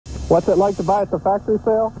What's it like to buy at the factory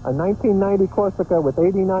sale? A 1990 Corsica with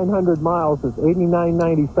 8,900 miles is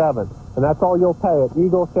 $89.97, and that's all you'll pay at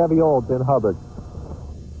Eagle Chevy Olds in Hubbard.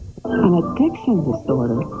 An addiction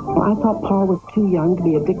disorder? Well, I thought Paul was too young to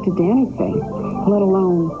be addicted to anything, let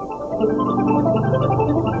alone...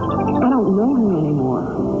 I don't know him anymore.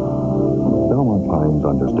 Belmont Pines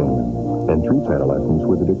understands and treats adolescents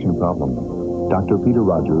with addiction problems. Dr. Peter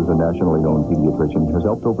Rogers, a nationally known pediatrician, has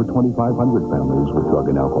helped over 2,500 families with drug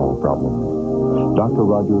and alcohol problems. Dr.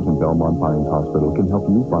 Rogers and Belmont Pines Hospital can help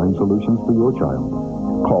you find solutions for your child.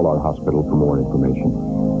 Call our hospital for more information.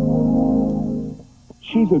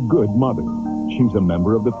 She's a good mother. She's a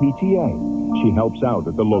member of the PTA. She helps out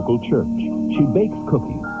at the local church. She bakes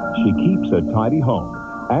cookies. She keeps a tidy home.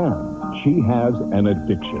 And she has an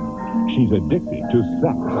addiction. She's addicted to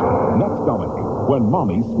sex. Next on it, when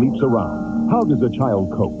mommy sleeps around. How does a child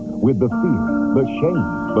cope with the fear, the shame,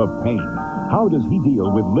 the pain? How does he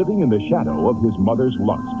deal with living in the shadow of his mother's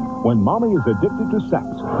lust when mommy is addicted to sex?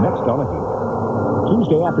 Next on it.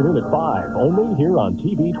 Tuesday afternoon at 5, only here on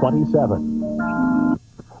TV 27.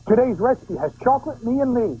 Today's recipe has chocolate, me,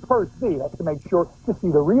 and me. First, me, that's to make sure to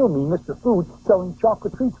see the real me, Mr. Food, selling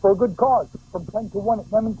chocolate treats for a good cause. From 10 to 1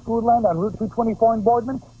 at Lemons Foodland on Route 224 in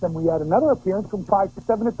Boardman. Then we had another appearance from 5 to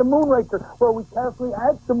 7 at the Moonraker, where we carefully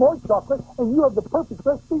add some more chocolate, and you have the perfect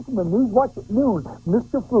recipe from the News Watch at noon.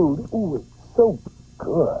 Mr. Food, ooh, it's so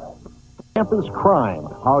good. Campus crime.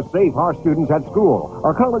 How safe are students at school?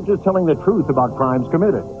 Are colleges telling the truth about crimes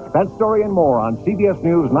committed? That story and more on CBS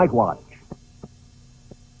News Night Watch.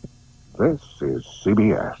 This is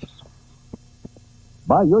CBS.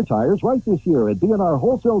 Buy your tires right this year at B&R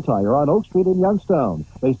Wholesale Tire on Oak Street in Youngstown.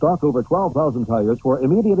 They stock over 12,000 tires for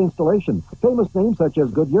immediate installation. Famous names such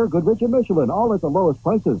as Goodyear, Goodrich, and Michelin, all at the lowest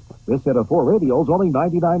prices. This set of 4 radials only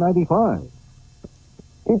 $99.95.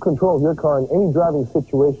 Keep control of your car in any driving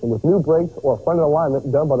situation with new brakes or front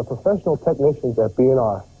alignment done by the professional technicians at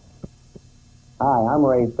B&R. Hi, I'm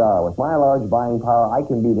Ray Starr. With my large buying power, I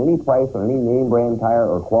can beat any price on any name brand tire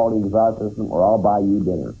or quality exhaust system, or I'll buy you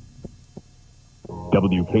dinner.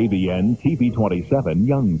 WKBN-TV 27,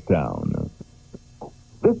 Youngstown.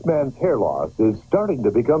 This man's hair loss is starting to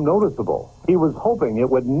become noticeable. He was hoping it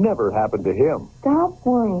would never happen to him. Stop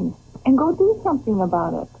worrying and go do something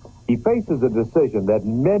about it. He faces a decision that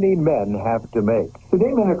many men have to make.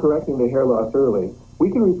 Today, men are correcting the hair loss early. We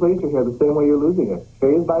can replace your hair the same way you're losing it,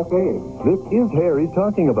 phase by phase. This is hair he's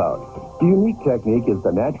talking about. The unique technique is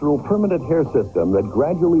the natural permanent hair system that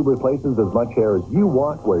gradually replaces as much hair as you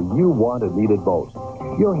want where you want and need it most.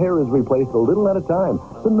 Your hair is replaced a little at a time,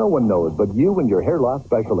 so no one knows but you and your hair loss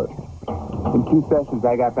specialist. In 2 sessions,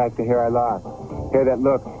 I got back the hair I lost. Hair that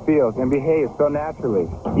looks, feels, and behaves so naturally.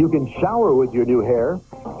 You can shower with your new hair.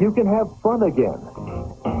 You can have fun again.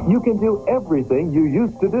 You can do everything you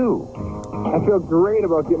used to do. I feel great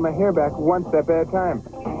about getting my hair back one step at a time.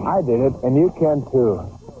 I did it, and you can too.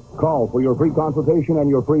 Call for your free consultation and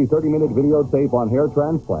your free 30-minute video tape on hair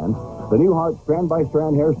transplants, the New Heart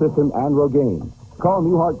strand-by-strand hair system, and Rogaine. Call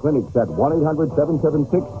New Heart Clinics at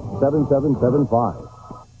 1-800-776-7775.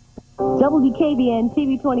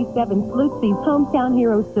 WKBN-TV 27 salutes these hometown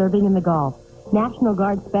heroes serving in the Gulf. National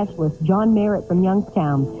Guard Specialist John Merritt from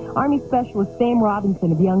Youngstown. Army Specialist Sam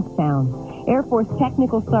Robinson of Youngstown. Air Force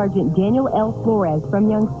Technical Sergeant Daniel L. Flores from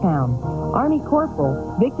Youngstown. Army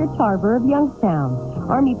Corporal Victor Tarver of Youngstown.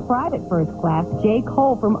 Army Private First Class Jay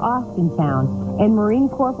Cole from Austintown. And Marine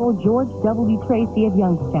Corporal George W. Tracy of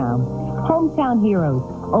Youngstown. Hometown heroes,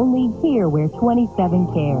 only here where 27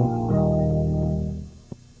 cares.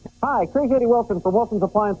 Hi, Crazy Eddie Wilson from Wilson's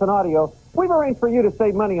Appliance and Audio. We've arranged for you to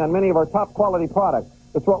save money on many of our top quality products.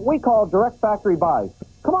 It's what we call direct factory buys.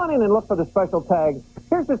 Come on in and look for the special tags.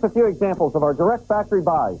 Here's just a few examples of our direct factory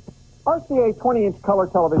buys. RCA 20-inch color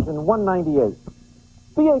television, $198.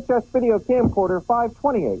 VHS video camcorder,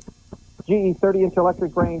 $528. GE 30-inch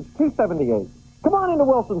electric range, $278. Come on into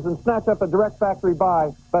Wilson's and snatch up a direct factory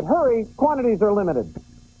buy. But hurry, quantities are limited.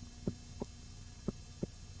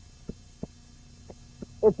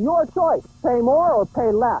 It's your choice. Pay more or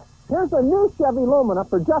pay less. Here's a new Chevy Lumina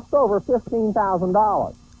for just over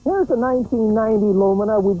 $15,000. Here's a 1990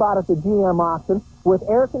 Lumina we bought at the GM auction with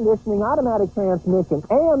air conditioning, automatic transmission,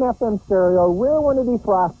 AM/FM stereo, rear window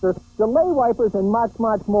defroster, delay wipers, and much,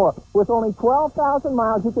 much more. With only 12,000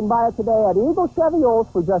 miles, you can buy it today at Eagle Chevy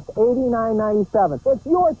Olds for just $89.97. It's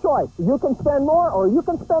your choice. You can spend more or you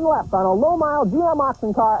can spend less on a low-mile GM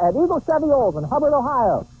auction car at Eagle Chevy Olds in Hubbard,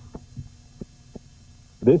 Ohio.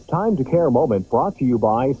 This Time to Care moment brought to you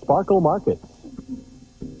by Sparkle Markets.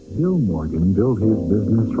 Bill Morgan built his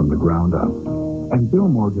business from the ground up. And Bill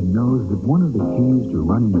Morgan knows that one of the keys to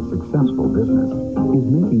running a successful business is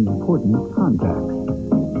making important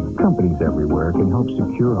contacts. Companies everywhere can help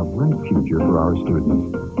secure a bright future for our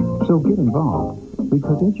students. So get involved,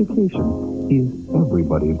 because education is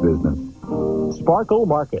everybody's business. Sparkle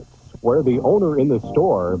Markets, where the owner in the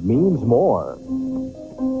store means more.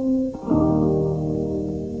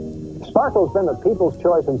 Sparkle's been the people's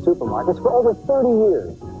choice in supermarkets for over 30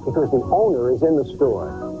 years because the owner is in the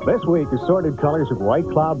store. This week, assorted colors of White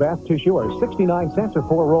Cloud bath tissue are 69 cents a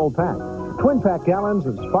 4-roll pack. Twin pack gallons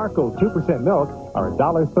of Sparkle 2% milk are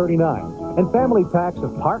 $1.39. And family packs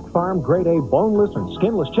of Park Farm Grade A boneless and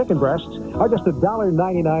skinless chicken breasts are just $1.99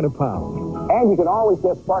 a pound. And you can always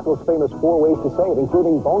get Sparkle's famous 4 ways to save,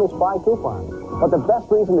 including bonus buy coupons. But the best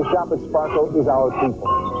reason to shop at Sparkle is our people.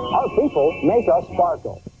 Our people make us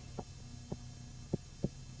sparkle.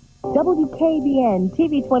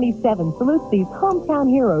 WKBN-TV 27 salutes these hometown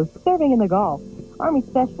heroes serving in the Gulf. Army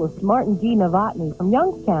Specialist Martin D. Novotny from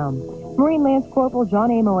Youngstown. Marine Lance Corporal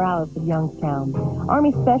John A. Morales of Youngstown.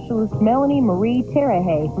 Army Specialist Melanie Marie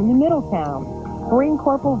Terahay from Middletown. Marine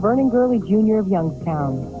Corporal Vernon Gurley Jr. of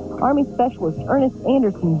Youngstown. Army Specialist Ernest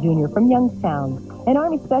Anderson Jr. from Youngstown. And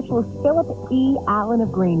Army Specialist Philip E. Allen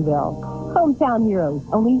of Greenville. Hometown heroes,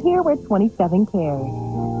 only here where 27 cares.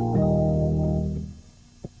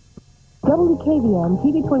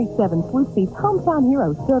 WKBN-TV 27 salutes these hometown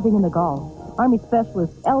heroes serving in the Gulf. Army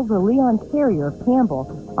Specialist Elza Leon Carrier of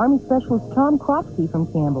Campbell, Army Specialist Tom Krotsky from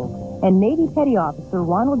Campbell, and Navy Petty Officer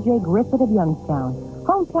Ronald J. Griffith of Youngstown.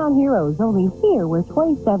 Hometown heroes, only here where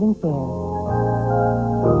 27 cares.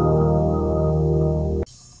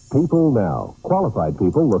 People now. Qualified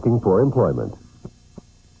people looking for employment.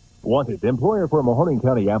 Wanted. Employer for a Mahoning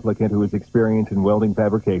County applicant who is experienced in welding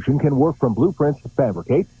fabrication can work from blueprints to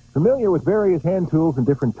fabricate. Familiar with various hand tools and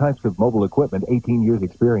different types of mobile equipment, 18 years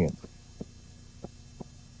experience.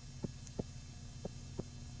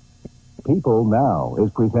 People Now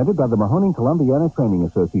is presented by the Mahoning Columbiana Training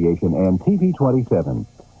Association and TV 27.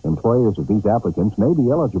 Employers of these applicants may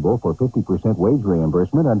be eligible for 50% wage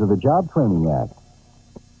reimbursement under the Job Training Act.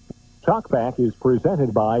 Talkback is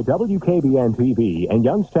presented by WKBN-TV and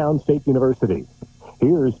Youngstown State University.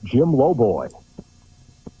 Here's Jim Lowboy.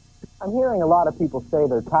 I'm hearing a lot of people say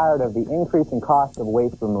they're tired of the increasing cost of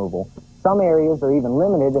waste removal. Some areas are even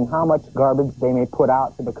limited in how much garbage they may put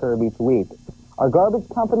out to the curb each week. Are garbage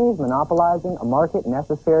companies monopolizing a market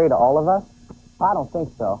necessary to all of us? I don't think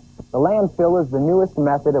so. The landfill is the newest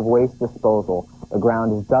method of waste disposal. The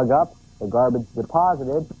ground is dug up, the garbage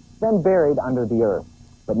deposited, then buried under the earth.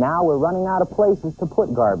 But now we're running out of places to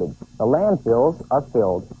put garbage. The landfills are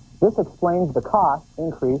filled. This explains the cost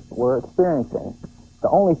increase we're experiencing. The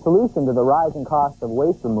only solution to the rising cost of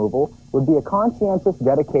waste removal would be a conscientious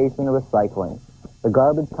dedication to recycling. The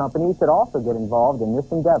garbage companies should also get involved in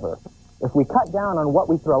this endeavor. If we cut down on what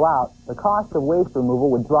we throw out, the cost of waste removal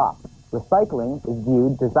would drop. Recycling is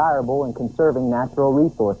viewed desirable in conserving natural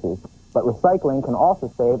resources, but recycling can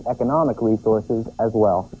also save economic resources as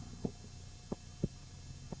well.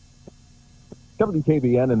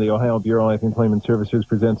 WKBN and the Ohio Bureau of Employment Services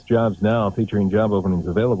presents Jobs Now, featuring job openings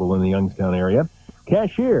available in the Youngstown area.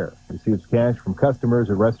 Cashier receives cash from customers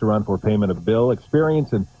at restaurant for payment of bill.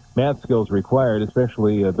 Experience and math skills required,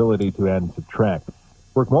 especially ability to add and subtract.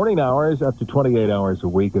 Work morning hours up to 28 hours a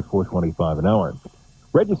week at $4.25 an hour.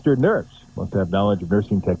 Registered nurse must have knowledge of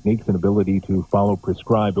nursing techniques and ability to follow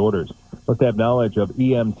prescribed orders. Must have knowledge of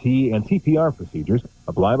EMT and CPR procedures.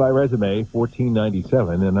 Apply by resume,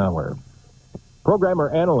 $14.97 an hour. Programmer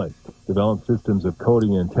analyst develops systems of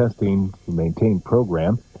coding and testing to maintain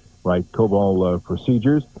program. Write COBOL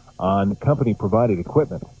procedures on company-provided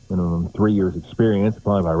equipment. Minimum 3 years experience.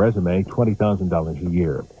 Apply by resume, $20,000 a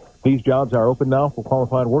year. These jobs are open now for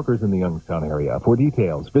qualified workers in the Youngstown area. For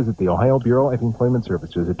details, visit the Ohio Bureau of Employment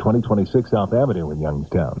Services at 2026 South Avenue in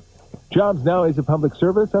Youngstown. Jobs Now is a public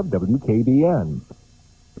service of WKBN.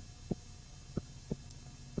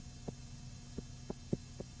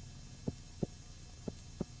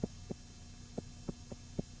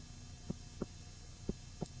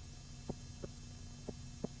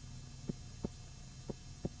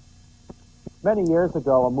 Many years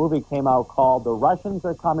ago, a movie came out called The Russians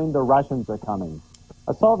Are Coming, The Russians Are Coming.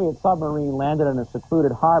 A Soviet submarine landed in a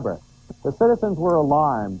secluded harbor. The citizens were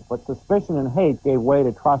alarmed, but suspicion and hate gave way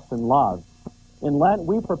to trust and love. In Lent,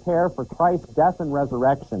 we prepare for Christ's death and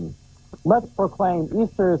resurrection. Let's proclaim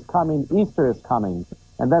Easter is coming,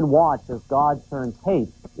 and then watch as God turns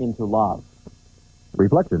hate into love.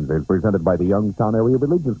 Reflections is presented by the Youngstown area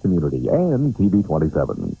religious community and TV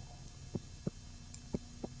 27.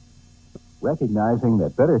 Recognizing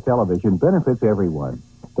that better television benefits everyone,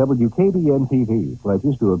 WKBN-TV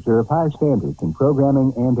pledges to observe high standards in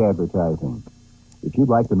programming and advertising. If you'd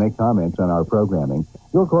like to make comments on our programming,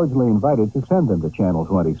 you're cordially invited to send them to Channel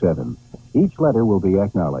 27. Each letter will be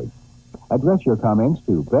acknowledged. Address your comments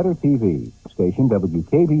to Better TV, station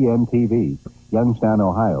WKBN-TV, Youngstown,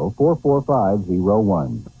 Ohio,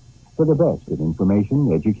 44501. For the best in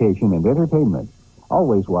information, education, and entertainment,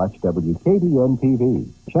 always watch WKBN-TV,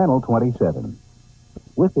 Channel 27.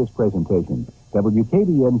 With this presentation,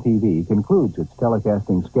 WKBN-TV concludes its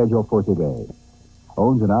telecasting schedule for today.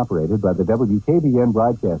 Owned and operated by the WKBN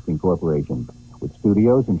Broadcasting Corporation, with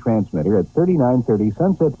studios and transmitter at 3930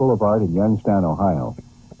 Sunset Boulevard in Youngstown, Ohio,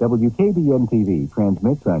 WKBN-TV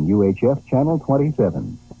transmits on UHF Channel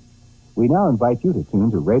 27. We now invite you to tune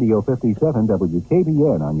to Radio 57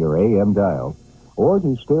 WKBN on your AM dial, or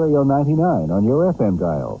to Stereo 99 on your FM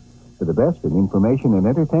dial, for the best in information and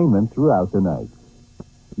entertainment throughout the night.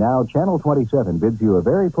 Now, Channel 27 bids you a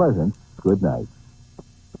very pleasant good night.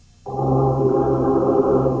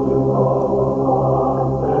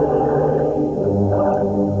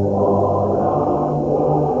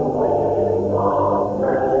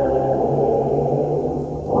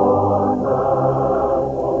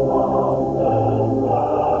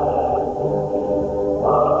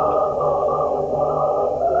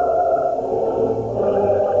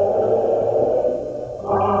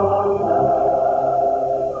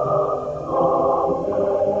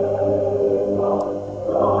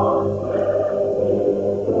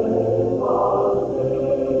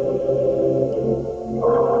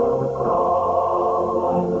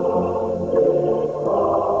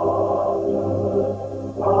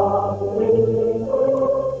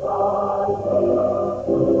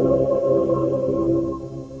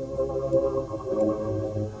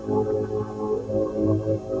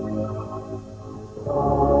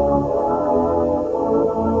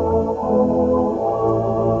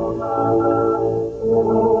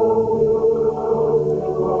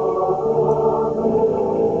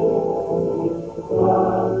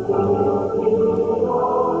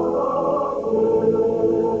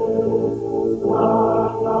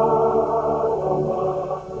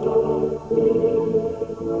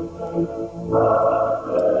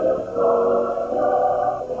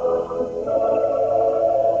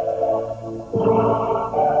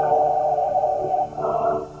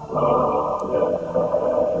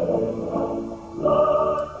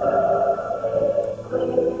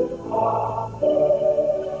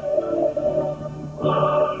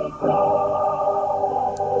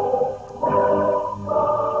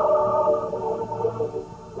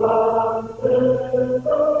 Thank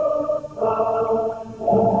you.